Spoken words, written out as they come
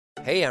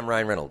Hey, I'm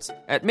Ryan Reynolds.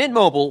 At Mint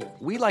Mobile,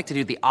 we like to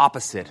do the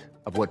opposite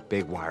of what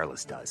Big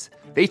Wireless does.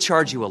 They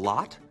charge you a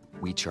lot,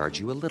 we charge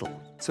you a little.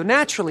 So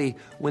naturally,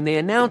 when they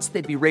announced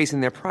they'd be raising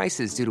their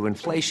prices due to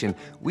inflation,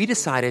 we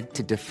decided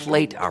to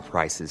deflate our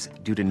prices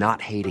due to not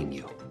hating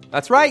you.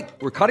 That's right.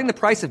 We're cutting the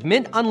price of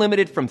Mint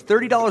Unlimited from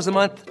 $30 a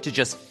month to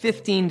just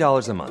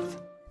 $15 a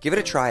month. Give it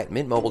a try at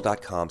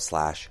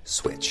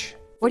mintmobile.com/switch.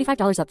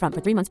 $45 up front for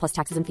 3 months plus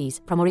taxes and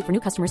fees. Promo rate for new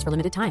customers for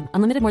limited time.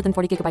 Unlimited more than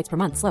 40 gigabytes per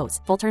month. Slows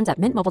full terms at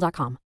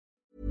mintmobile.com.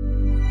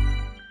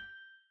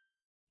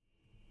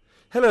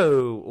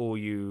 Hello, all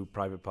you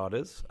private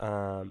parters.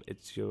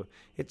 It's your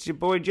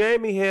boy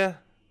Jamie here.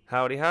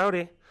 Howdy.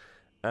 What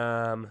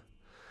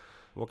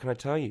can I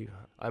tell you?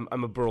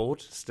 I'm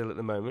abroad still at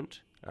the moment,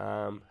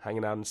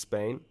 hanging out in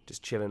Spain,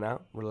 just chilling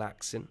out,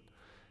 relaxing,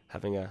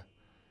 having a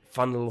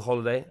fun little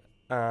holiday,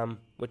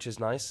 which is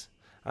nice.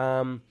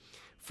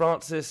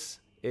 Francis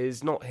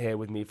is not here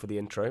with me for the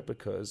intro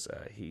because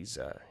he's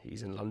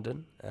in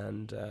London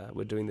and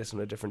we're doing this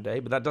on a different day.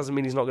 But that doesn't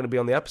mean he's not going to be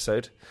on the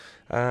episode.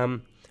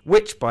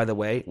 Which, by the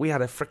way, we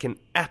had a freaking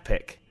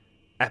epic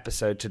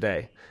episode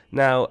today.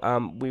 Now,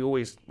 we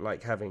always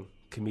like having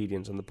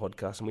comedians on the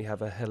podcast, and we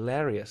have a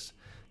hilarious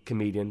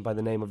comedian by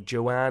the name of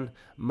Joanne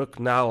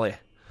McNally.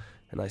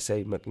 And I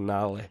say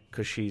McNally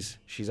because she's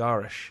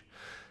Irish.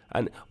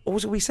 And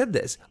also, we said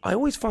this, I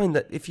always find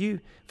that if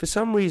you're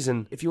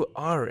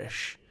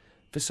Irish,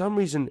 for some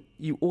reason,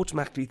 you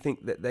automatically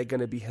think that they're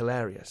going to be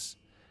hilarious.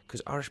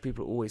 Because Irish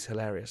people are always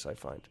hilarious, I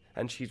find.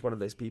 And she's one of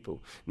those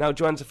people. Now,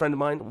 Joanne's a friend of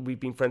mine. We've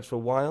been friends for a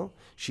while.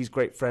 She's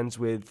great friends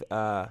with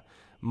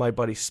my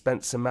buddy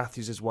Spencer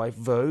Matthews' wife,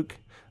 Vogue.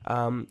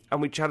 And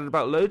we chatted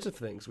about loads of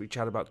things. We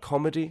chatted about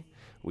comedy.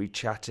 We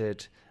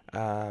chatted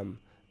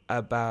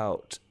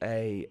about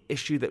a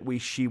issue that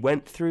she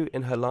went through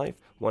in her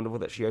life. Wonderful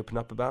that she opened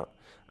up about.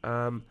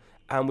 And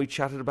we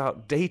chatted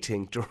about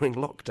dating during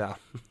lockdown.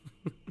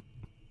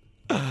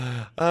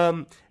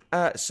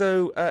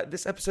 So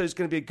this episode is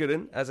going to be a good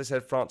one. As I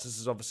said, Francis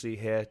is obviously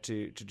here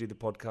to do the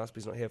podcast, but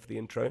he's not here for the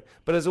intro.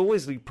 But as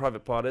always, the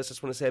private partners, I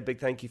just want to say a big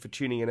thank you for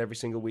tuning in every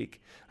single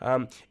week.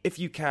 If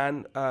you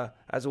can,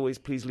 as always,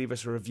 please leave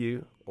us a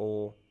review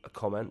or a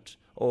comment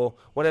or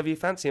whatever you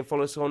fancy, and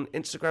follow us on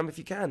Instagram if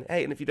you can.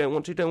 Hey, and if you don't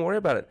want to, don't worry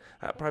about it.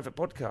 At Private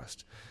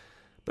Podcast.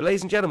 But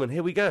ladies and gentlemen,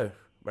 here we go.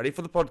 Ready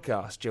for the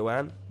podcast,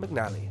 Joanne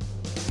McNally.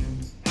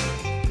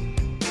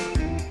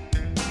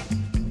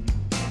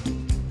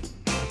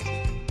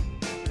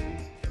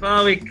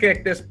 Before we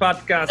kick this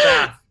podcast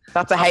off.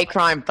 That's a hate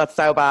crime. That's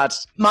so bad.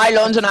 My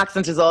London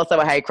accent is also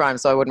a hate crime,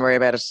 so I wouldn't worry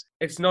about it.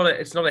 It's not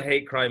a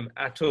hate crime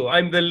at all.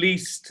 I'm the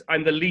least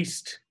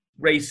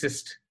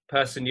racist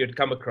person you'd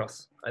come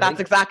across. That's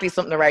exactly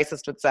something a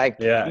racist would say.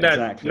 Yeah,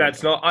 exactly. No,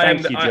 it's not.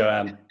 Thank you,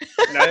 Joanne.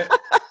 No.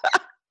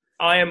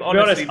 I am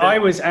honestly... To be honest, I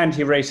was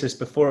anti-racist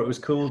before it was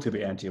cool to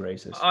be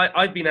anti-racist.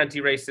 I've been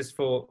anti-racist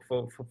for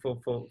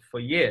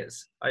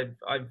years.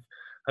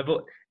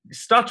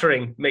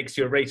 Stuttering makes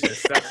you a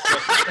racist.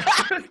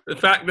 That's the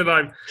fact that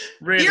I'm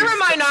really... You're a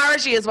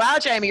minority as well,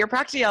 Jamie. You're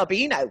practically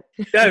albino.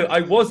 No, I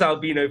was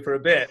albino for a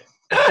bit.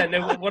 And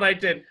then what I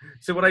did,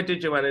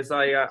 Joanne, is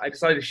I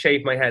decided to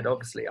shave my head.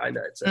 Obviously, I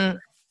know it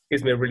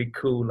gives me a really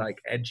cool, like,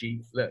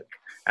 edgy look.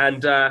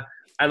 And I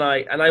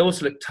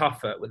also look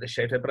tougher with a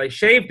shaved head, but I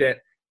shaved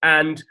it,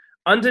 and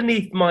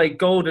underneath my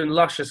golden,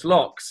 luscious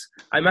locks,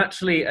 I'm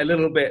actually a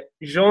little bit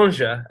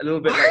ginger, a little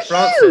bit like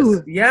Francis.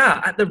 You?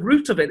 Yeah, at the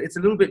root of it, it's a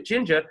little bit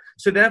ginger.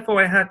 So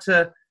therefore, I had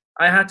to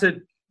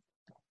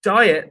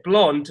dye it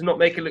blonde to not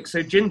make it look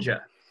so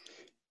ginger.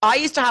 I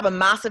used to have a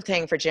massive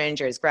thing for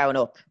gingers growing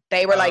up.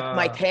 They were like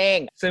my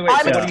thing. So wait,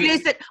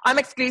 I'm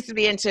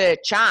exclusively into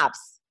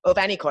chavs of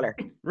any colour.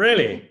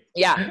 Really?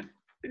 Yeah.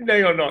 No,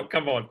 you're not.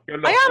 Come on. You're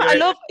not. I am. I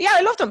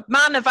love them.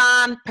 Man in a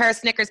van, pair of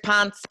Snickers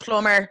pants,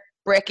 plumber,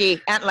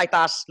 bricky, anything like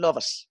that. Love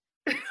it.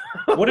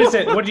 What is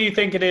it? What do you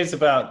think it is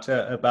about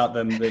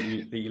them that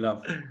you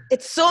love?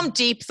 It's some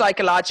deep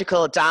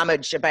psychological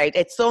damage about.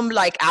 It's some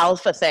like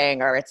alpha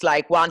thing, or it's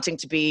like wanting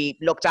to be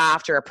looked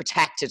after or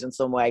protected in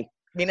some way.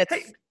 I mean,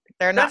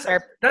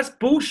 that's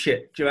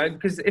bullshit, Joanne.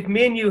 Because if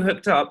me and you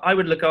hooked up, I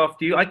would look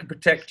after you. I could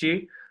protect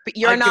you. But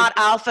you're not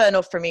alpha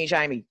enough for me,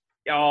 Jamie.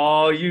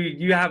 Oh,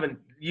 you haven't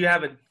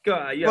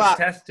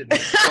tested me.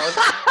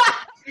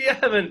 You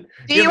haven't.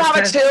 Do you have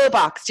a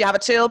toolbox? Do you have a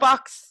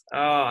toolbox?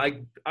 Oh,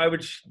 I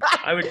would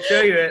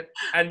show you it,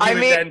 and you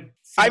would then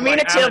see I mean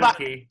my a toolbox.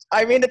 Allen key.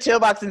 I mean a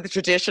toolbox in the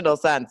traditional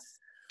sense.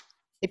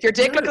 If your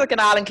dick looks like an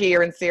Allen key,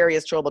 you're in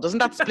serious trouble. Doesn't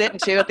that split in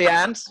two at the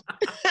end?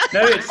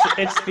 No,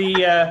 it's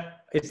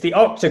the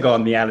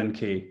octagon, the Allen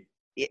key.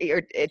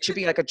 It should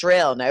be like a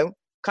drill, no?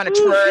 Kind of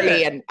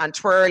twirly and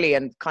twirly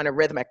and kind of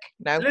rhythmic,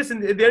 no?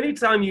 Listen, the only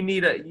time you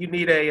need a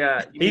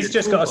He's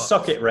just got a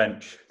socket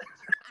wrench.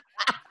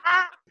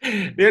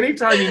 The only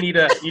time you need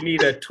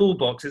a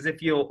toolbox is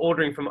if you're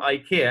ordering from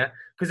IKEA,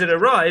 because it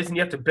arrives and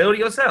you have to build it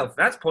yourself.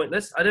 That's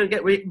pointless. I don't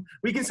get. We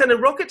can send a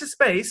rocket to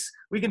space.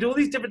 We can do all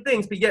these different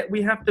things, but yet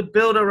we have to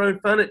build our own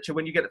furniture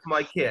when you get it from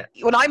IKEA.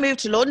 When I moved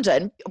to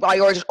London,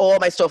 I ordered all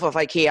my stuff off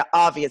IKEA,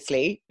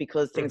 obviously,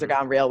 because things are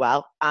going real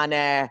well.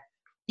 And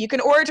you can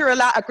order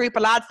a group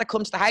of lads that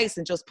come to the house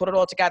and just put it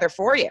all together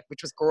for you,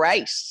 which was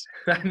great.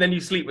 And then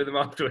you sleep with them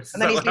afterwards.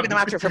 And then you sleep with them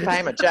after for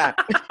payment, yeah.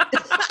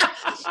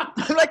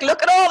 I'm like,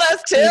 look at all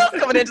those tools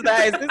coming into the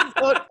house. This is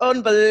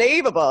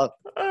unbelievable.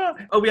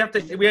 Oh, we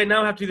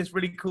now have to do this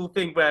really cool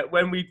thing where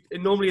when we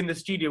normally in the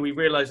studio we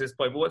realise this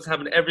point, but what's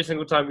happened every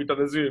single time we've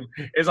done a Zoom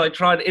is I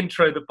try and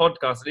intro the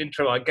podcast and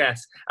intro our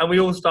guests, and we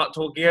all start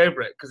talking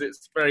over it because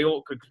it's very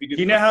awkward. Do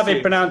you know how they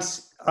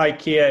pronounce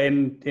IKEA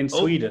in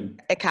Sweden?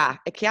 IKEA.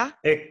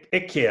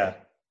 IKEA.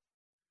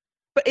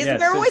 But isn't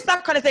there always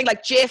that kind of thing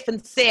like Jif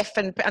and Sif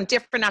and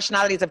different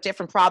nationalities have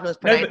different problems?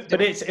 No,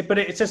 but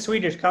it's a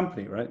Swedish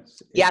company, right?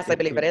 Yes, I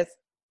believe it is.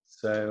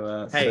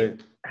 So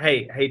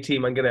hey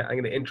team, I'm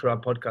gonna intro our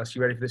podcast.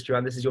 You ready for this,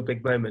 Joanne? This is your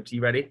big moment. Are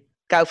you ready?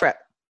 Go for it.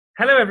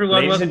 Hello,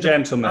 everyone. Ladies and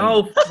gentlemen.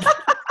 Oh,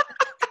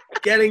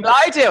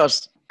 I do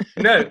it.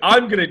 No,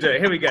 I'm gonna do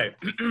it. Here we go.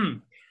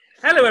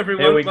 Hello,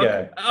 everyone. Here we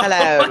go.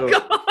 Hello. Oh, my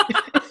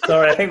God.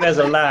 Sorry, I think there's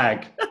a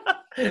lag.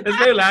 There's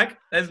no lag.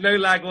 There's no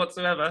lag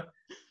whatsoever.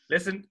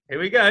 Listen, here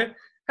we go.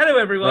 Hello,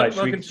 everyone.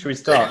 Right, should we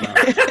start now?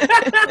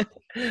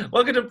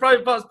 Welcome to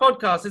Private Parts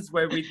Podcast. This is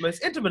where we read the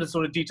most intimate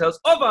assorted details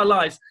of our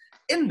lives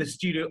in the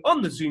studio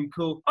on the Zoom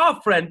call. Our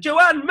friend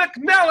Joanne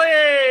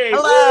McNally.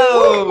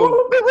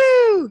 Hello.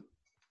 Woo-woo.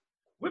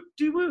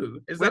 Whoop-de-woo.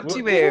 Is that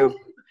Whoop-de-woo?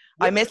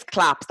 I missed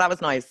claps. That was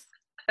nice.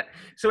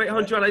 So wait,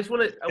 Joanne, I just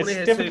want to...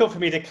 It's difficult for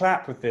me to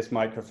clap with this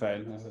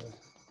microphone.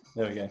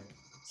 There we go.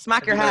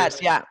 Smack your head.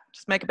 Yeah.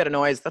 Just make a bit of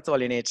noise. That's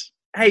all you need.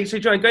 Hey, so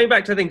Joanne, going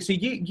back to the thing, so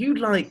you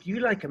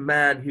like a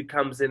man who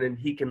comes in and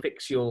he can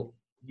fix your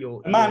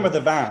man with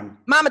a van.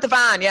 Man with the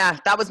van, yeah.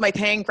 That was my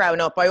thing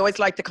growing up. I always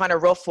liked the kind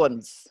of rough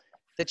ones.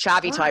 The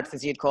chavvy types,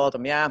 as you'd call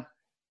them, yeah.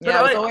 Yeah,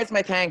 it was always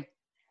my thing.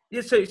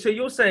 Yeah, so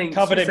you're saying...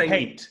 Covered in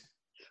paint.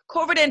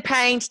 Covered in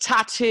paint,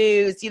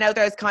 tattoos, you know,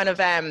 those kind of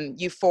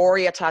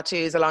euphoria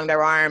tattoos along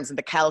their arms and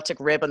the Celtic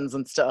ribbons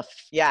and stuff.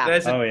 Yeah.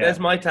 There's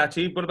my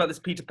tattoo. What about this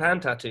Peter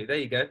Pan tattoo? There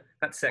you go.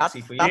 That's sexy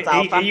for you.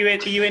 Are you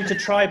into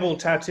tribal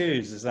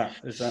tattoos? Is that?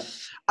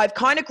 I've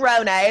kind of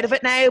grown out of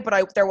it now,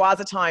 but there was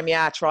a time,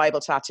 tribal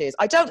tattoos.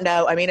 I don't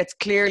know. I mean, it's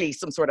clearly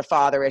some sort of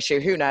father issue.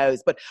 Who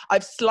knows? But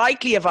I've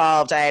slightly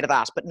evolved out of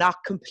that, but not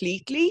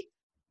completely.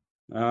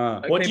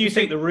 What do you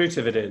think the root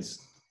of it is?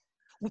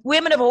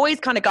 Women have always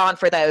kind of gone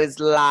for those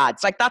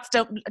lads. Like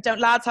don't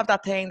lads have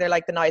that thing? They're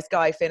like the nice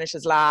guy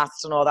finishes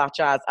last and all that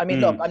jazz. I mean,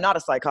 look, I'm not a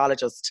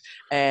psychologist,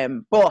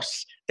 but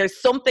there's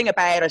something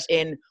about it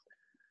in,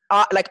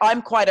 like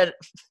I'm quite an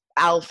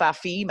alpha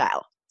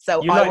female.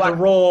 So you like the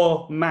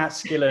raw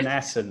masculine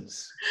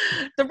essence.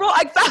 The raw,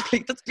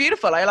 exactly. That's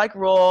beautiful. I like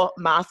raw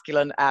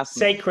masculine essence.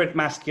 Sacred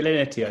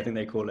masculinity, I think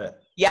they call it.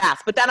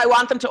 Yes, but then I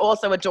want them to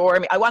also adore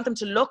me. I want them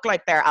to look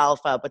like they're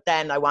alpha, but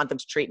then I want them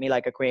to treat me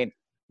like a queen.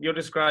 You're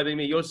describing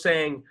me. You're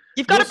saying...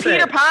 You've got a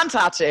Peter Pan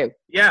tattoo.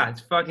 Yeah, it's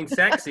fucking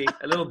sexy.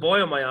 A little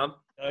boy on my arm.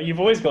 You've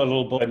always got a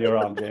little boy on your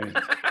arm, Jamie.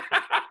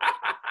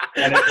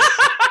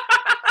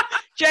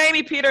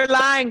 Jamie Peter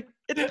Lang.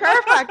 It's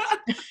perfect.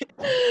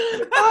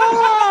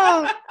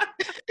 Oh.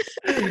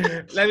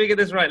 Let me get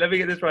this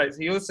right.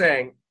 So you're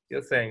saying,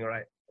 all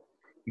right,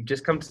 you've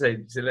just come to say,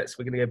 we're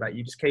going to go back.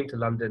 You just came to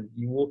London.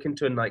 You walk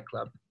into a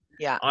nightclub.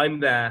 Yeah. I'm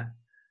there.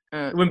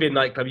 It wouldn't be a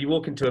nightclub. You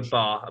walk into a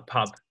bar, a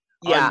pub.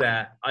 Yeah. I'm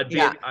there. I'd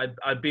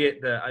be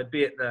at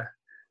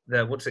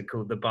the what's it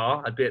called? The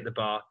bar. I'd be at the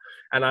bar,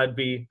 and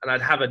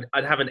I'd have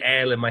an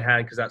ale in my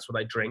hand because that's what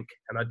I drink,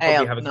 and I'd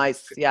probably have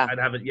nice. Yeah. I'd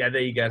have it. Yeah,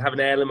 there you go. I'd have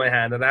an ale in my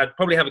hand, and I'd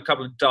probably have a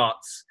couple of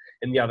darts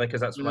in the other because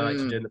that's what I like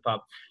to do in the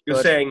pub.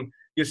 You're saying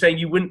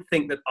you wouldn't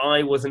think that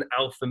I was an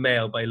alpha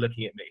male by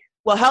looking at me.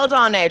 Well, hold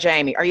on now,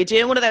 Jamie. Are you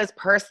doing one of those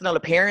personal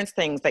appearance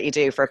things that you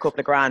do for a couple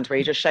of grand where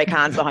you just shake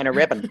hands behind a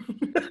ribbon?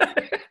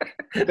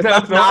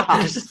 That's not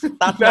hot.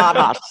 That's not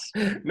hot.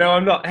 No,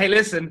 I'm not. Hey,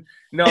 listen.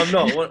 No, I'm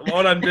not.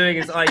 What I'm doing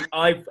is I've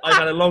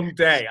had a long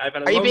day.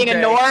 Are you being a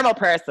normal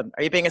person?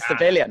 Are you being a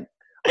civilian?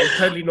 I'm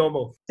totally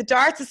normal. The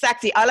darts are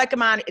sexy. I like a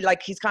man,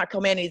 like he's can't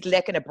come in and he's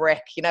licking a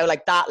brick, you know,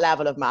 like that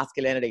level of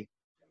masculinity.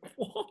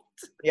 What?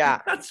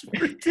 Yeah. That's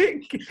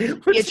ridiculous.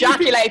 He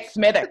ejaculates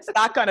Smithers,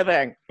 that kind of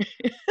thing.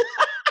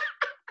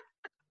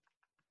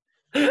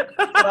 That's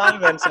what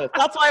I'm into.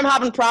 That's why I'm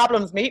having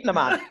problems meeting a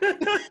man.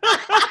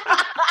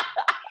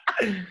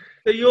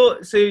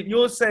 So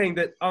you're saying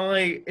that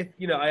I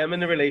am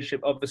in a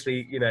relationship,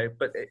 obviously,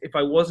 but if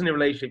I was in a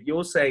relationship,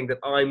 you're saying that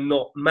I'm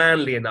not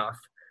manly enough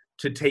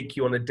to take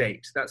you on a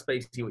date. That's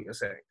basically what you're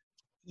saying.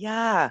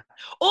 Yeah.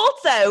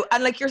 Also,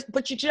 and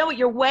but you know what?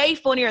 You're way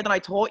funnier than I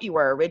thought you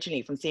were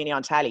originally from seeing you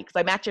on telly, because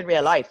I met you in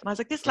real life, and I was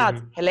like, this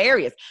lad's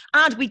hilarious.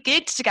 And we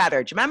gigged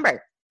together. Do you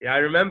remember? Yeah, I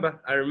remember.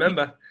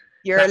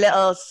 You're a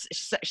little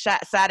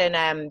sat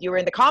in. You were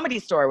in the Comedy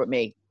Store with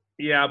me.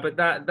 Yeah, but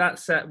that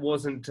set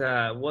wasn't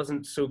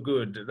so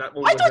good. That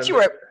one. I thought you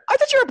were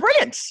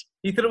brilliant.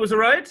 You thought it was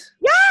alright?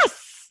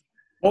 Yes.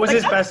 What was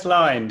his best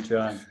line,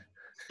 Joanne?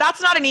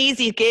 That's not an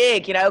easy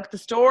gig, you know. The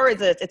store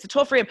it's a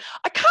tough for him.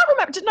 I can't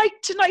remember.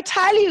 Didn't I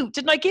tell you?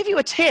 Didn't I give you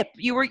a tip?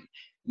 You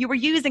were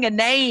using a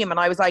name, and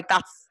I was like,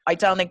 I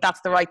don't think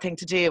that's the right thing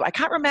to do. I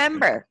can't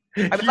remember.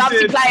 I was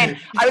obviously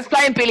I was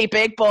playing Billy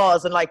Big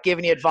Balls and like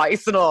giving you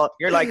advice and all.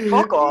 You're like,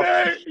 fuck off.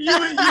 No,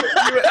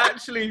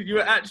 you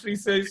were actually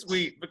so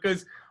sweet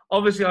because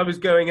obviously I was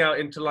going out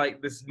into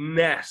like this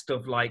nest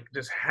of like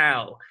just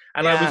hell,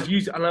 and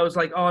I was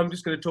like, oh, I'm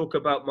just going to talk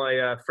about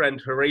my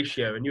friend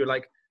Horatio, and you were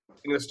like,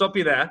 I'm going to stop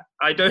you there.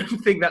 I don't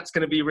think that's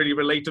going to be really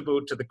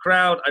relatable to the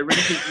crowd. I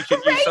really think you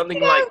should use something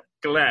like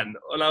Glenn.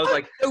 And I was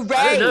like, Ray.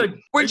 I don't know.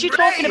 Weren't you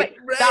talking about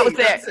that?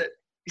 Was it.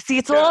 You see,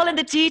 it's all in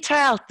the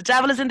detail. The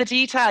devil is in the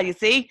detail, you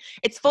see.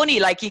 It's funny,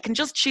 like you can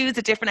just choose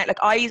a different,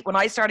 like when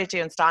I started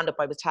doing stand-up,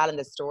 I was telling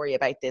this story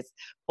about this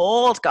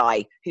bald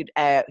guy who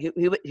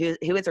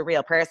is a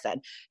real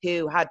person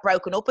who had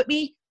broken up with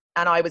me,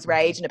 and I was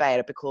raging about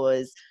it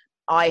because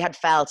I had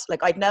felt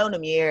like I'd known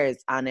him years,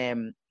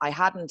 and I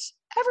hadn't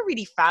ever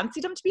really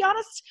fancied him, to be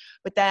honest.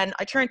 But then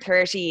I turned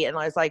 30 and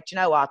I was like, do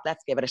you know what,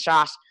 let's give it a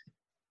shot.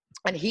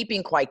 And he'd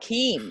been quite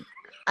keen.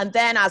 And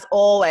then, as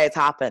always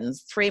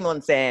happens, 3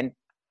 months in,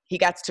 he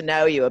gets to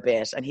know you a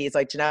bit, and he's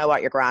like, do you know what,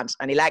 you're grand,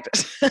 and he liked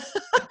it.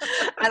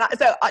 And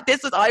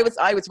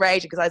I was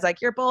raging because I was like,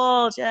 you're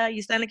bald, yeah,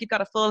 you sound like you've got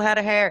a full head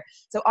of hair.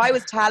 So I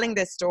was telling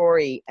this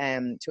story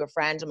to a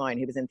friend of mine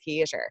who was in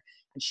theatre,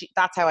 and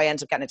that's how I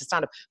ended up getting into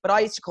stand-up. But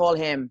I used to call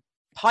him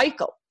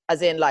Pikel,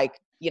 as in like,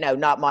 you know,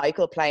 not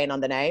Michael, playing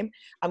on the name.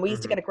 And we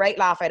used to get a great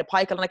laugh out of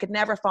Pikel, and I could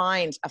never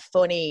find a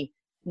funny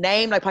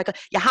name like Pikel.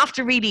 You have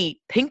to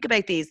really think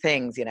about these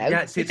things, you know.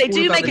 Yeah, they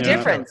do make a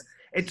difference.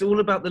 It's all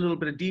about the little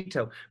bit of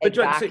detail. But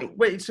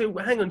Exactly. so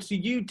hang on. So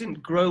you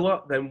didn't grow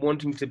up then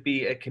wanting to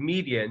be a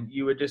comedian.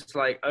 You were just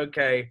like,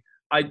 okay,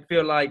 I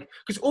feel like,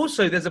 because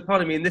also there's a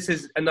part of me, and this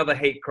is another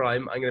hate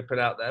crime I'm going to put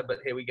out there, but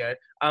here we go.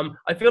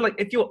 I feel like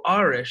if you're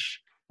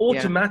Irish,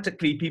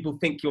 automatically people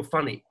think you're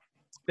funny.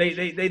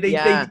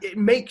 It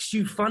makes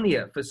you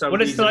funnier for some reason.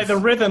 Well, it's like the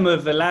rhythm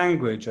of the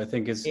language, I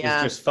think, is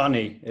just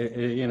funny.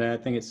 You know, I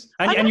think it's...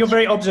 And you're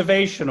very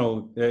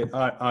observational,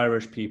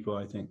 Irish people,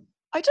 I think.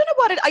 I don't know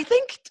what I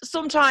think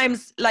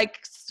sometimes, like,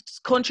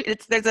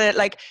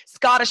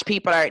 Scottish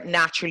people are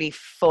naturally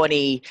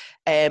funny.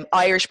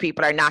 Irish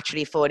people are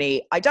naturally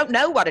funny. I don't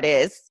know what it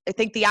is. I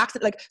think the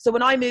accent, like, so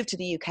when I moved to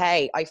the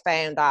UK, I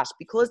found that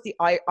because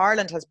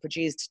Ireland has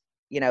produced,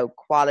 you know,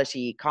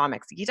 quality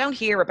comics, you don't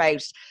hear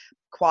about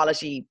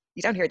quality,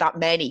 you don't hear that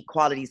many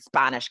quality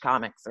Spanish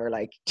comics or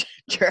like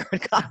German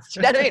comics.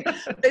 You know what I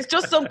mean? There's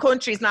just some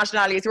countries,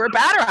 nationalities who are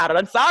better at it.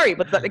 I'm sorry,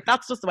 but like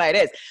that's just the way it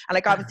is. And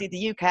like obviously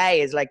the UK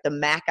is like the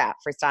mecca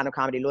for stand-up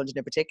comedy, London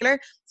in particular.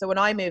 So when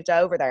I moved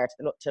over there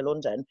to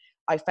London,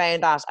 I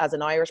found that as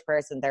an Irish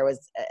person, there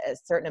was a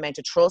certain amount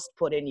of trust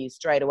put in you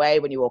straight away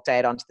when you walked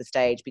out onto the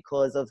stage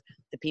because of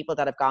the people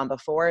that have gone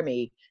before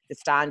me. The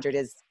standard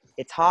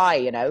it's high,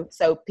 you know.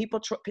 So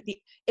the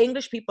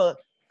English people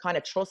kind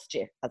of trust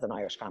you as an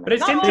Irish comic. But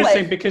it's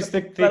interesting because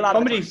the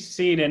comedy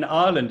scene in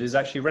Ireland is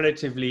actually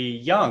relatively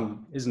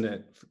young, isn't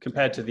it,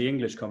 compared to the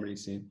English comedy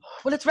scene?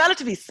 Well, it's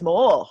relatively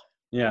small.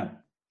 Yeah.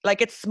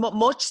 Like it's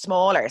much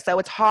smaller. So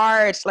it's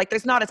hard. Like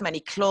there's not as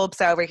many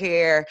clubs over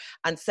here.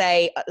 And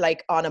say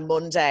like on a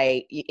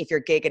Monday, if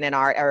you're gigging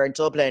or in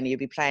Dublin, you'd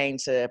be playing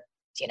to,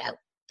 you know,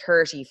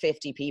 30,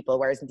 50 people,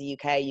 whereas in the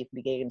UK you can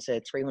be gigging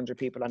to 300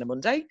 people on a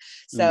Monday.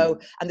 So,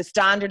 and the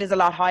standard is a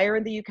lot higher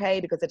in the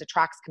UK because it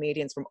attracts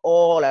comedians from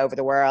all over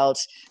the world.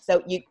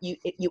 So you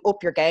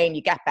up your game,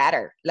 you get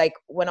better. Like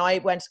when I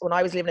was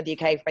living in the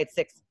UK for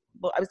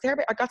about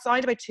I got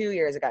signed about 2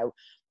 years ago.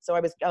 So I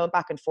was going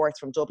back and forth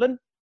from Dublin.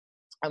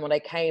 And when I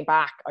came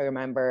back, I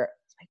remember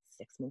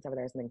 6 months over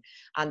there or something.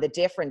 And the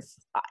difference,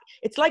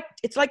 it's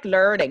like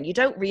learning. You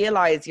don't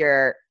realize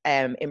you're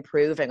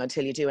improving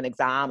until you do an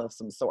exam of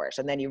some sort.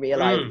 And then you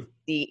realize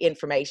the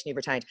information you've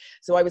retained.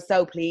 So I was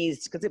so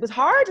pleased because it was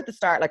hard at the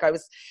start. Like I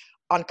was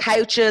on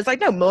couches, I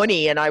had no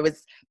money, and I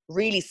was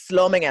really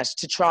slumming it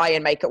to try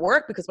and make it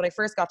work. Because when I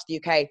first got to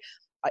the UK,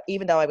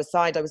 even though I was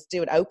signed, I was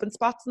doing open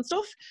spots and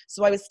stuff.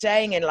 So I was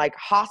staying in like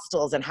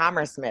hostels in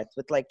Hammersmith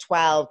with like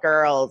 12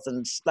 girls.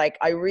 And like,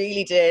 I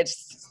really did,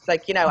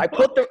 like, you know, I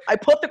put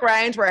the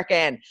groundwork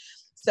in.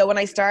 So when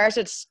I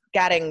started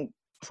getting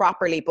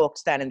properly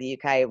booked then in the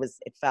UK,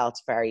 it felt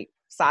very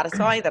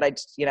satisfying that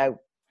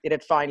it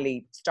had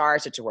finally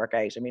started to work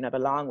out. I mean, I have a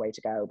long way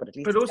to go, but at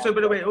least. But also,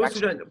 by the way,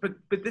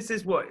 but this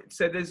is what.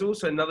 So there's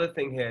also another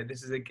thing here.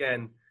 This is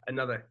again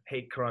another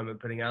hate crime I'm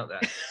putting out there.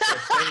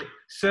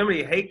 So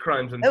many hate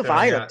crimes I'm putting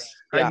out.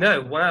 Yeah. I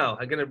know. Wow,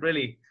 I'm gonna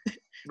really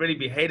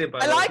be hated by.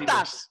 I like people.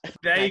 That.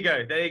 There you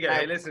go.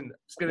 Hey, listen, I'm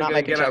just gonna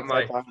go get out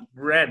my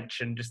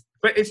wrench and just.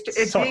 But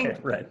it's socket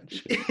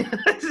wrench.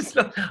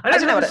 I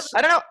don't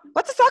know.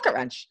 What's a socket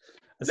wrench?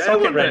 A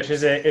socket wrench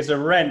is a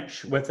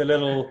wrench with a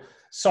little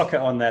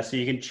socket on there, so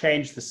you can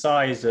change the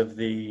size of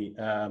the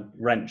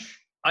wrench.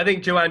 I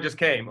think Joanne just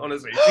came,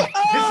 honestly.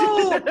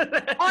 Oh,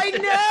 I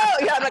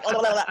know. Yeah, I'm like,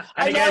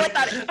 I know what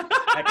that is.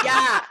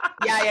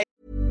 Yeah.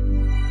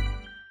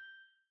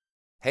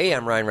 Hey,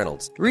 I'm Ryan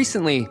Reynolds.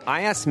 Recently,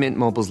 I asked Mint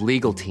Mobile's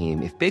legal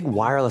team if big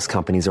wireless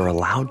companies are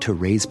allowed to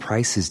raise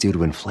prices due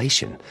to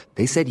inflation.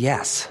 They said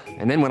yes.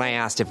 And then when I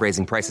asked if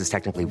raising prices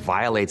technically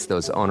violates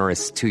those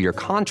onerous two-year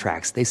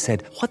contracts, they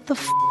said, "What the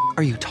f***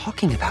 are you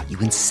talking about, you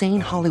insane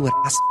Hollywood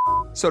ass?"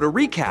 So to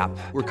recap,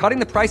 we're cutting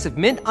the price of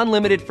Mint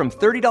Unlimited from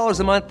 $30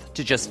 a month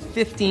to just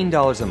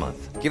 $15 a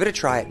month. Give it a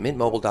try at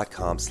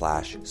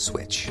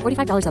mintmobile.com/switch.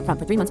 $45 up front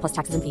for 3 months plus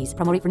taxes and fees.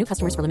 Promo rate for new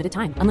customers for limited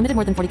time. Unlimited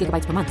more than 40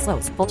 gigabytes per month.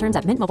 Slows full terms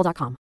at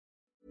mintmobile.com.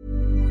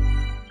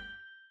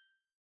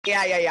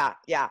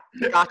 Yeah.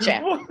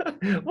 Gotcha.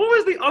 What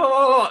was the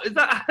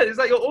is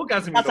that your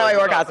orgasm? That's how I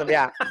orgasm,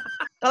 yeah.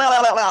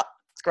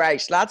 It's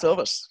great. Lads love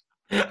it.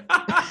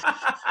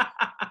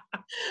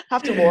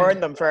 Have to warn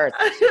them first.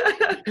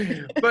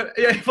 But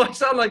yeah, if I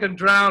sound like I'm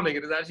drowning,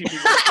 it is actually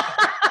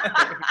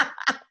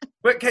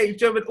But Kate,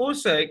 but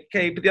also,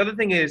 Kate, but the other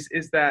thing is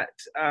that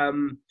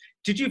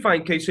did you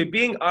find, Kate, so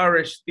being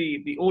Irish,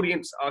 the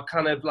audience are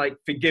kind of like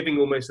forgiving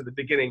almost at the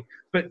beginning,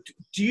 but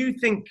do you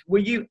think, were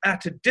you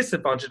at a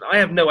disadvantage? I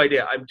have no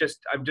idea. I'm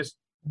just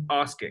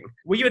asking.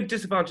 Were you at a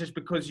disadvantage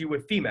because you were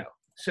female?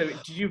 So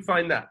did you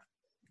find that?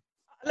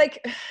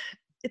 Like,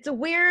 it's a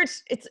weird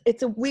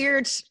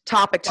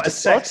topic to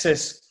discuss.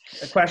 Sexist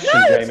question,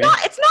 no, Jamie.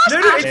 it's not No,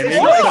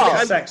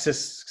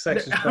 sexist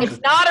question. It's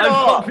not at I'm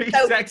all. not being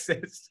So,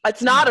 sexist.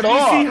 it's not at Do you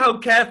all. see how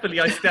carefully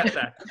I stepped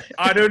there?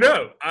 I don't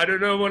know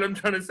what I'm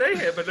trying to say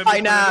here, but let me I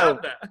know. put it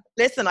out there.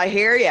 Listen, I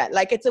hear you.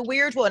 Like, it's a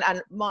weird one.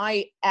 And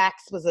my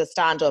ex was a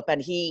stand-up,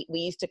 and we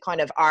used to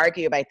kind of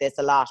argue about this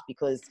a lot,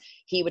 because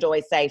he would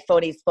always say,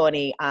 funny's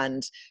funny,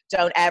 and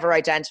don't ever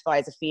identify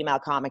as a female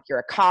comic. You're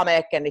a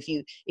comic. And if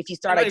you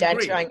start I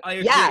identifying,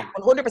 agree. yeah,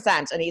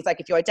 100%. And he's like,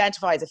 if you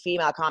identify as a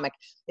female comic,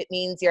 it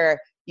means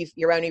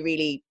you're only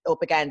really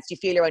up against, you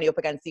feel you're only up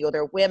against the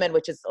other women,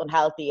 which is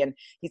unhealthy. And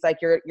he's like,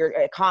 you're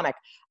a comic.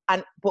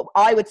 But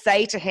I would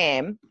say to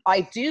him,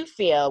 I do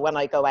feel when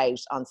I go out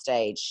on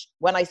stage,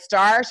 when I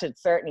started,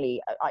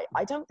 certainly,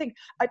 I don't think,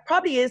 it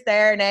probably is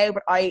there now,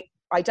 but I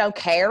don't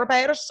care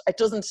about it.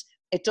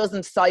 It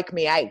doesn't psych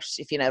me out,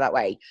 if you know that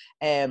way.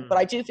 But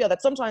I do feel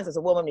that sometimes as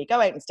a woman, when you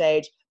go out on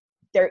stage,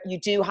 you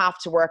do have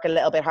to work a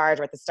little bit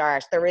harder at the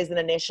start. There is an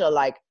initial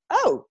like,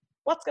 oh,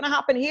 what's going to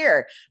happen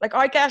here? Like,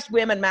 I get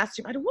women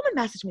messaging. I had a woman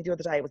message me the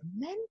other day. It was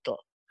mental.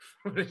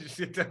 What did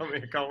she tell me?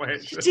 I can't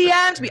wait. She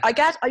DM'd me. I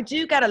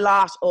do get a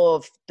lot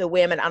of the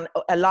women, and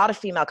a lot of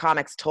female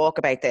comics talk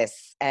about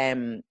this,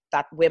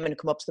 that women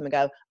come up to them and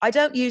go, I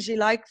don't usually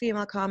like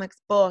female comics,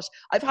 but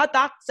I've had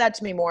that said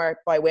to me more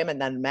by women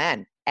than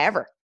men,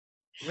 ever.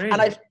 Really?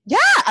 And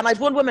I've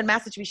one woman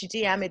message me, she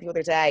DM'd me the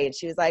other day, and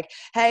she was like,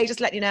 hey,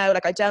 just let you know,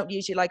 like, I don't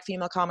usually like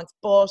female comics,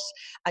 but,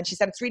 and she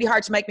said, it's really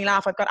hard to make me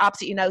laugh. I've got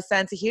absolutely no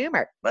sense of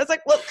humor. I was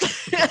like, well,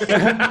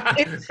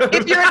 if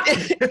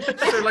you're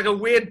so like a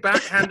weird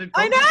backhanded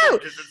I know,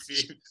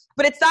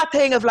 but it's that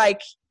thing of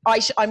like,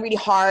 I'm really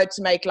hard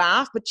to make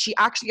laugh, but she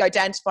actually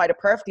identified it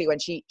perfectly when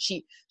she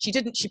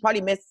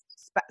probably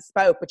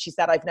misspoke, but she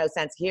said, I've no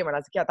sense of humor. And I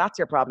was like, yeah, that's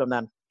your problem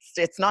then.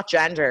 It's not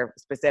gender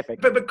specific.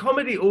 But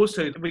comedy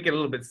also, we get a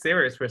little bit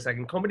serious for a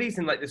second. Comedy's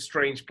in like this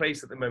strange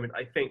place at the moment,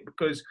 I think,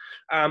 because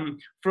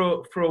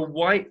for a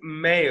white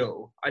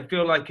male, I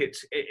feel like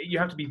you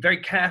have to be very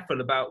careful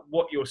about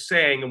what you're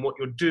saying and what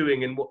you're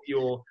doing and what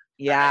you're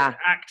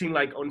acting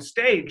like on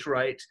stage,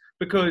 right?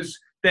 Because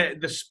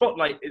the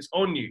spotlight is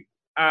on you.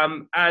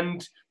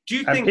 And do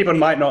you think people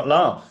might not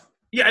laugh?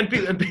 Yeah,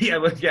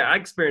 I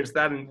experienced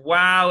that, and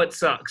wow, it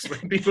sucks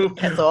when people.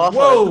 It's awful.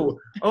 Whoa!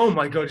 Oh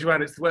my God,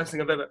 Joanne, it's the worst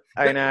thing I've ever.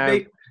 I know.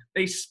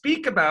 They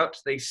speak about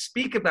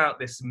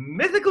this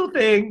mythical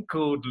thing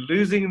called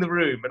losing the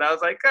room, and I was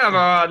like, come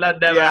on,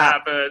 that never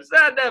happens.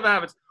 That never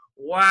happens.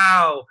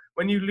 Wow,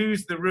 when you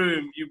lose the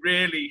room, you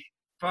really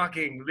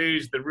fucking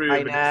lose the room.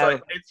 I know.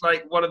 It's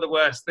like one of the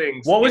worst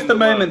things. What was the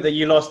moment that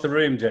you lost the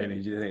room,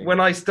 Jamie, do you think? When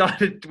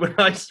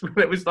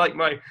it was like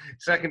my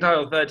second time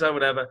or third time,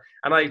 whatever,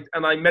 and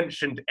I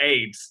mentioned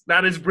AIDS.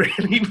 That is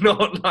really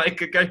not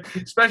like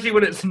especially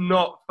when it's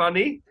not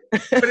funny.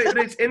 But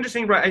it's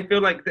interesting, right? I feel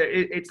like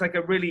it's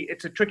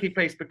a tricky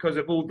place because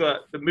of all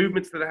the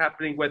movements that are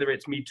happening, whether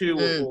it's Me Too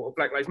or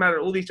Black Lives Matter,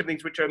 all these different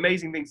things, which are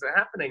amazing things that are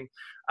happening.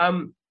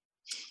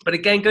 But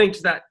again, going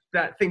to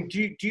that thing,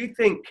 do you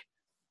think,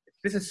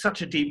 this is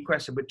such a deep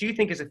question, but do you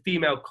think as a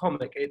female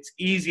comic, it's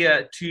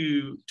easier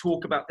to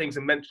talk about things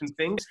and mention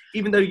things,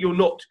 even though you're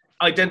not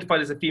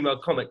identified as a female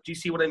comic? Do you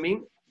see what I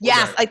mean?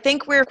 Yes, no? I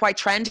think we're quite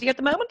trendy at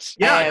the moment.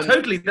 Yeah,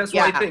 totally. That's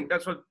what I think.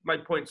 That's what my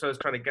point I was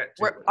trying to get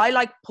to. I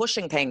like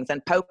pushing things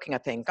and poking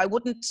at things. I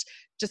wouldn't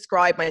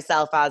describe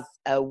myself as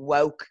a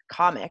woke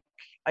comic.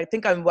 I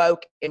think I'm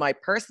woke in my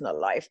personal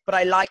life, but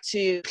I like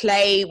to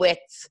play with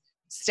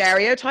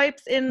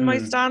stereotypes in my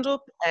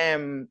stand-up.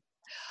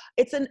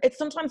 it's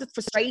sometimes it's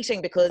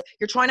frustrating because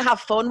you're trying to have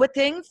fun with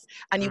things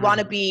and you want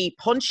to be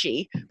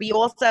punchy, but you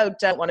also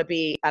don't want to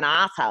be an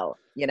asshole,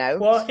 you know?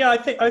 Well, yeah,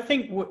 I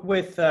think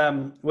with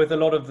a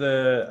lot of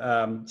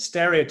the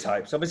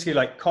stereotypes, obviously,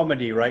 like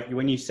comedy, right?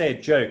 When you say a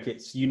joke,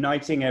 it's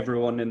uniting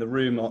everyone in the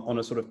room on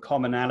a sort of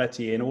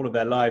commonality in all of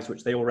their lives,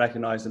 which they all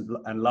recognize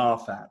and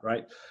laugh at,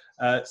 right?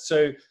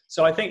 So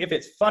I think if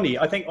it's funny,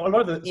 I think a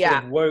lot of the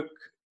sort of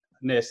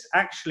wokeness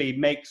actually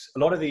makes a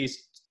lot of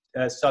these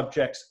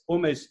subjects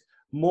almost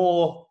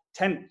more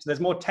there's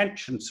more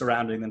tension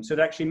surrounding them, so it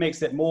actually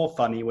makes it more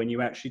funny when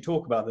you actually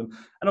talk about them.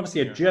 And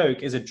obviously a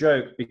joke is a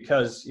joke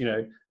because, you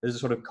know, there's a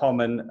sort of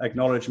common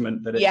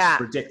acknowledgement that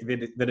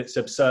it's that it's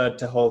absurd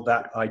to hold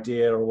that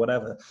idea or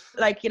whatever.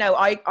 Like, you know,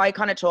 I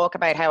kind of talk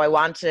about how I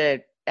want to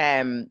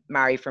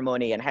marry for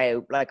money and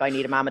how, like, I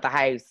need a man at the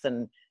house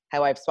and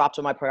how I've swapped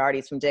all my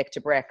priorities from dick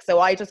to brick. So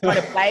I just kind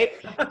of play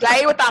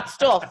with that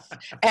stuff.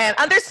 And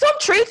there's some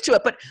truth to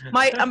it, but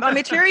my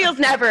material's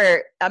never...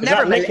 Is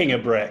that licking a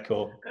brick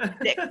or...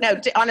 No,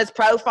 on his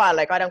profile,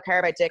 like, I don't care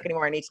about dick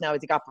anymore. I need to know,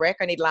 has he got brick?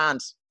 I need land.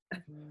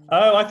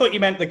 Oh, I thought you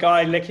meant the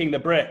guy licking the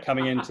brick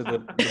coming into the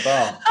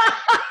bar.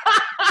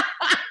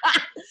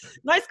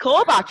 Nice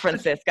callback,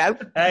 Francisco.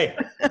 Hey.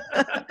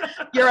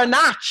 You're a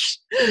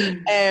natch.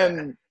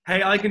 Hey,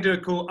 I can do a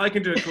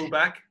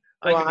callback.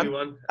 I can do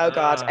one. Oh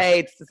God,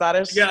 AIDS, is that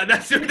it? Yeah,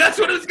 that's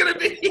what it's going to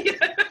be.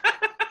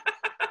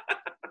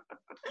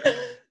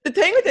 The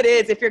thing with it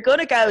is, if you're going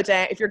to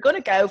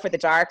go for the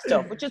dark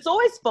stuff, which is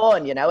always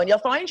fun, you know, and you'll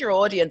find your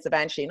audience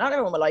eventually. Not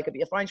everyone will like it, but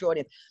you'll find your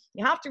audience.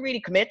 You have to really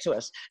commit to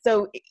it.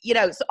 So, you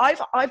know, so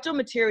I've done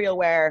material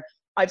where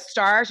I've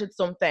started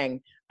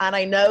something and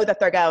I know that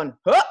they're going,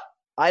 oh,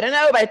 I don't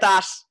know about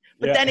that.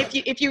 But then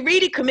if you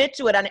really commit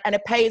to it and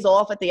it pays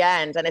off at the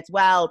end and it's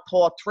well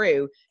thought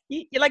through,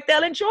 you like,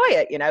 they'll enjoy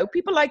it, you know.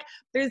 People like,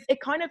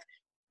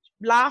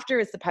 laughter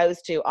is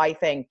supposed to, I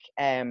think,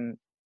 kind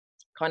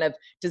of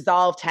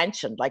dissolve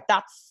tension. Like,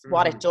 that's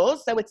what it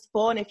does. So it's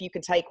fun if you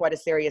can take quite a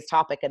serious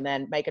topic and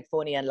then make it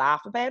funny and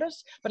laugh about it.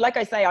 But like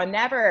I say, I'm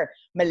never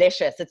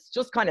malicious. It's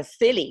just kind of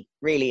silly,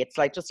 really. It's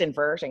like just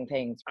inverting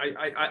things.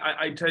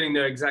 I totally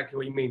know exactly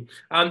what you mean.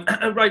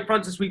 Right,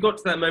 Francis, we got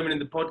to that moment in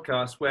the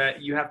podcast where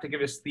you have to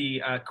give us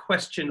the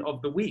question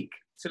of the week.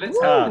 So let's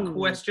have the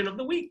question of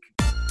the week.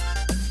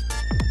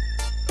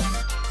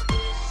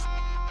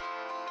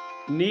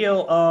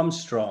 Neil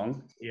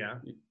Armstrong. Yeah.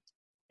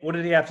 What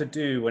did he have to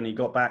do when he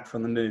got back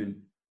from the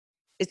moon?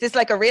 Is this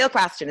like a real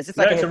question? Is this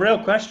like it's a real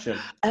question.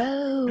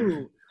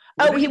 Oh,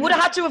 he would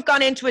have had to have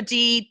gone into a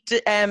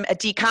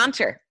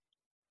decanter.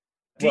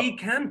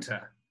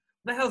 Decanter?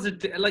 The hell's a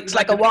like? It's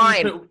like a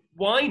wine. Put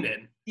wine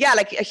in. Yeah,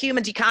 like a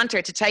human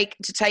decanter to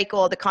take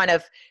all the kind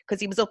of, because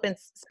he was up in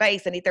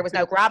space and there was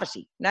no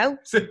gravity. No.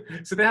 So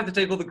they have to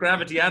take all the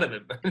gravity out of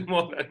him.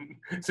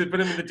 So put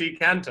him in the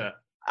decanter.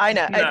 I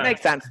know. No. It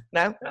makes sense.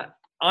 No.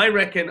 I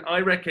reckon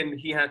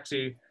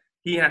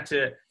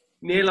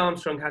Neil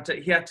Armstrong had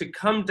to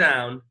come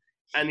down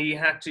and he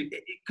had to,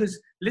 because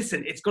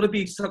listen, it's got to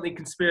be something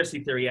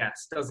conspiracy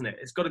theory-esque, doesn't it?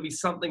 It's got to be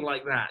something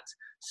like that.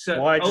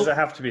 So why does it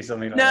have to be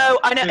something like that? No,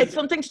 I know, it's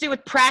something to do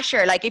with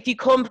pressure. Like if you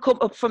come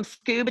up from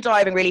scuba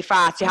diving really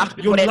fast, you have to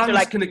be your put lungs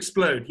into can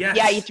explode. Yes.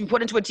 Yeah, you have to be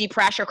put into a deep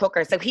pressure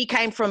cooker. So he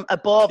came from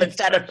above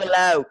instead of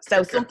below.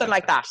 So something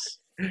like that.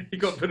 He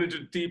got put into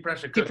a deep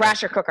pressure cooker. Deep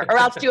pressure cooker, or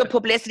else do a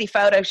publicity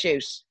photo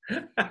shoot.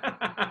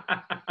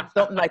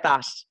 Something like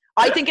that.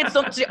 I think it's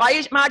something.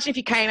 I imagine if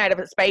you came out of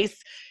a space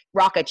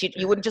rocket,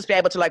 you wouldn't just be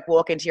able to like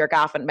walk into your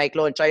gaff and make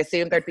lunch. I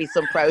assume there'd be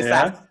some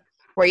process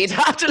where you'd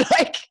have to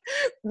like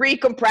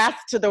recompress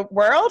to the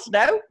world.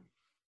 No,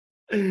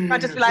 I'd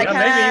just be like,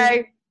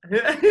 hey.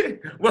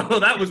 Well,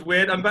 that was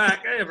weird. I'm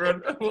back. Hey,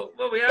 everyone. What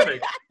are we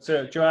having?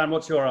 So, Joanne,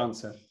 what's your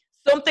answer?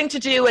 Something to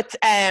do with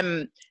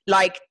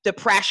like the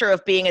pressure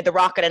of being in the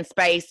rocket in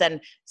space,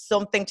 and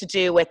something to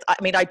do with, I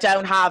mean, I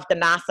don't have the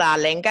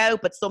NASA lingo,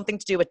 but something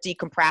to do with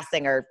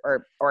decompressing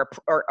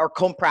or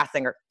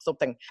compressing or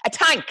something. A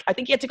tank. I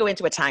think you had to go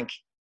into a tank.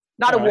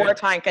 Not a war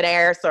tank, an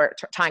air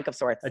tank of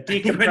sorts. A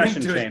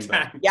decompression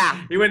chamber.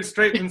 Yeah. He went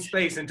straight from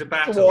space into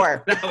battle.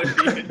 War. That would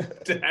be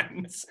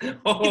intense.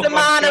 He's a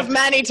man of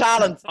many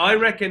talents. I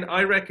reckon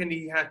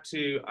he had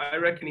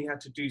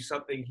to do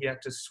something. He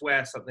had to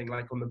swear something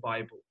like on the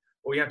Bible,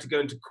 or he had to go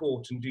into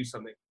court and do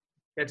something.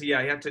 He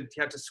had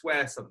to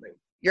swear something.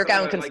 You're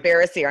going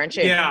conspiracy, aren't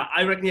you? Yeah,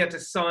 I reckon he had to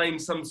sign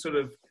some sort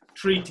of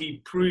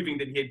treaty proving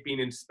that he had been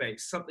in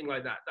space, something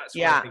like that. That's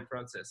what I think,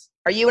 Francis.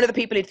 Are you one of the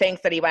people who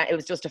thinks that it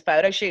was just a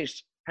photo shoot?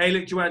 Hey,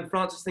 look, Joanne,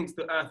 Francis thinks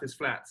the Earth is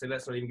flat, so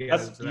let's not even get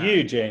into that. That's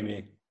you,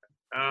 Jamie.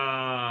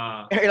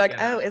 You're like,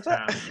 oh, is it?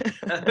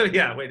 Oh,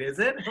 yeah, wait, is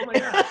it? Oh, my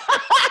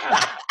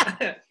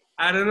God.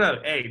 I don't know,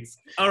 AIDS.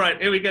 All right,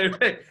 here we go.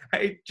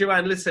 Hey,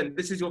 Joanne, listen,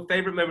 this is your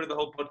favourite moment of the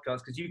whole podcast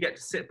because you get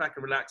to sit back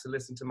and relax and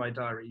listen to my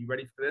diary. You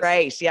ready for this?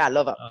 Great, yeah, I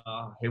love it.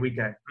 Here we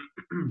go.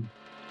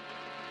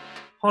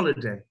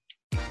 Holiday.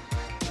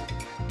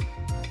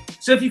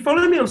 So if you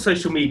follow me on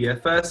social media,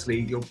 firstly,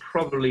 you're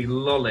probably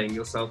lolling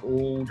yourself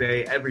all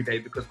day, every day,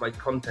 because my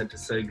content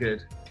is so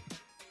good.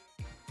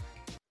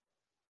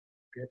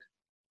 Good.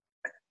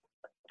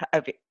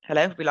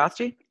 Hello, have we lost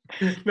you?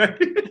 No.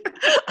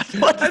 I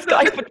thought the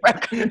Skype would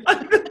broken.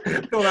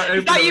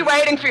 Is that you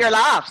waiting for your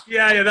laugh?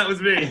 Yeah, that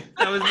was me.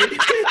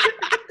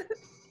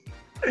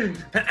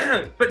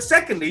 But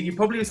secondly, you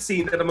probably have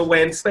seen that I'm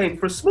away in Spain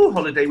for a small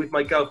holiday with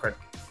my girlfriend.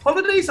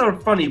 Holidays are a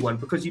funny one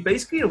because you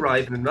basically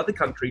arrive in another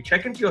country,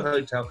 check into your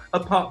hotel,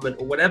 apartment,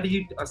 or whatever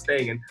you are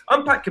staying in,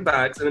 unpack your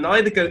bags, and then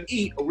either go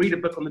eat or read a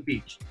book on the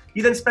beach.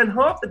 You then spend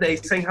half the day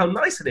saying how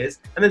nice it is,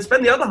 and then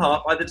spend the other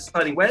half either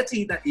deciding where to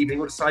eat that evening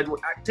or decide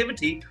what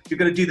activity you're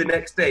going to do the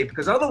next day,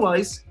 because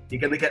otherwise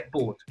you're going to get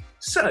bored.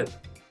 So,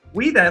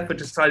 we therefore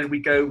decided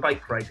we'd go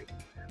bike riding.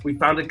 We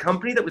found a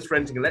company that was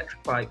renting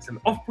electric bikes, and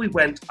off we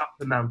went up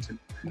the mountain.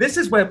 This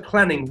is where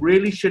planning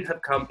really should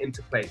have come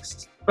into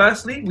place.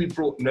 Firstly, we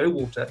brought no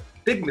water,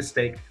 big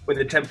mistake when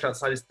the temperature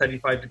outside is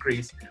 35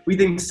 degrees. We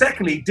then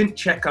secondly didn't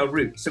check our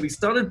route, so we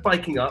started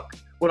biking up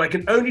what I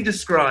can only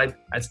describe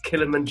as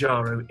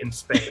Kilimanjaro in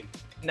Spain.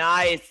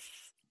 Nice.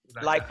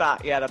 Like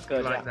that. Yeah, that's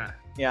good. Like that.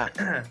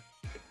 Yeah.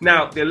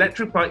 Now, the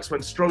electric bikes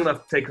weren't strong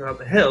enough to take us up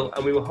the hill,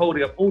 and we were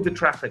holding up all the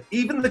traffic.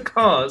 Even the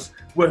cars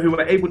who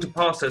were able to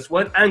pass us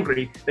weren't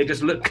angry, they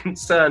just looked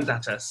concerned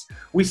at us.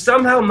 We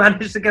somehow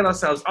managed to get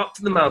ourselves up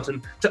to the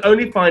mountain to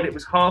only find it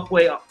was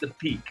halfway up the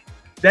peak.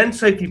 Then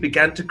Sophie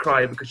began to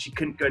cry because she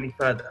couldn't go any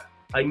further.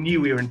 I knew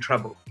we were in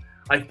trouble.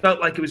 I felt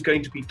like it was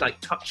going to be like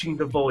touching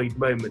the void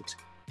moment.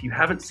 If you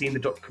haven't seen the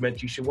documentary,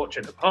 you should watch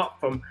it. Apart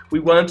from,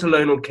 we weren't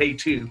alone on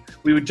K2.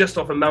 We were just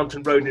off a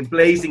mountain road in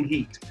blazing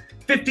heat.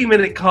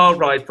 50-minute car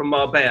ride from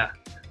Marbella.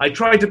 I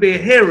tried to be a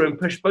hero and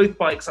push both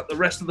bikes up the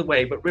rest of the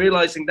way, but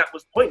realizing that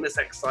was pointless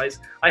exercise,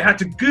 I had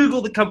to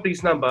Google the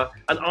company's number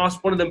and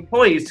ask one of the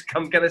employees to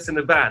come get us in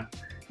a van.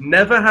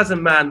 Never has a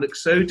man looked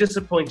so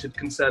disappointed,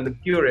 concerned, and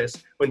furious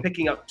when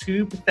picking up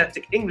two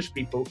pathetic English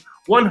people,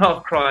 one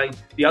half crying,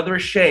 the other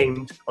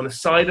ashamed, on the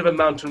side of a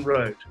mountain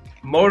road.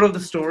 Moral of the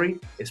story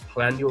is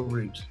plan your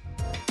route.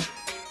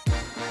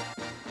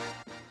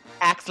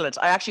 Excellent.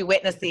 I actually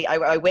witnessed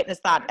I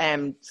witnessed that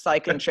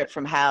cycling trip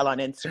from hell on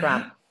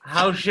Instagram.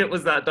 How shit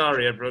was that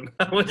diary, everyone?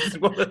 That was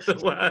one of the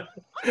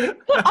worst.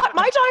 Well,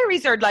 my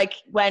diaries are like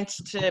went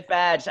to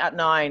bed at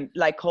 9,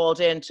 like called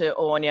in to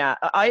Anya.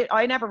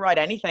 I never write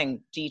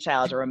anything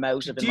detailed or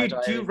emotive in my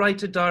diary. Do you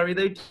write a diary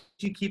though? Do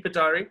you keep a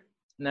diary?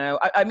 No,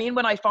 I mean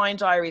when I find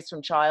diaries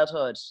from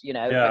childhood,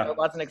 Yeah. it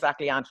wasn't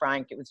exactly Anne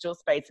Frank. It was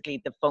just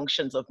basically the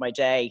functions of my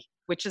day,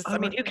 which is, I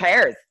mean, who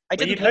cares? I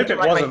didn't. You'd hope it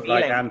wasn't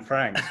like Anne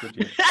Frank's, would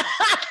you?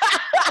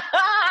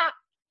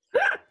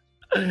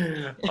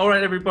 All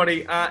right,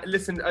 everybody.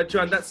 Listen,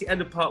 Joanne, that's the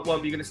end of part 1,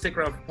 but you're going to stick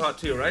around for part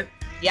 2, right?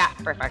 Yeah,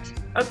 perfect.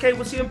 Okay,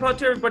 we'll see you in part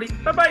 2, everybody.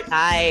 Bye-bye.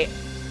 Bye.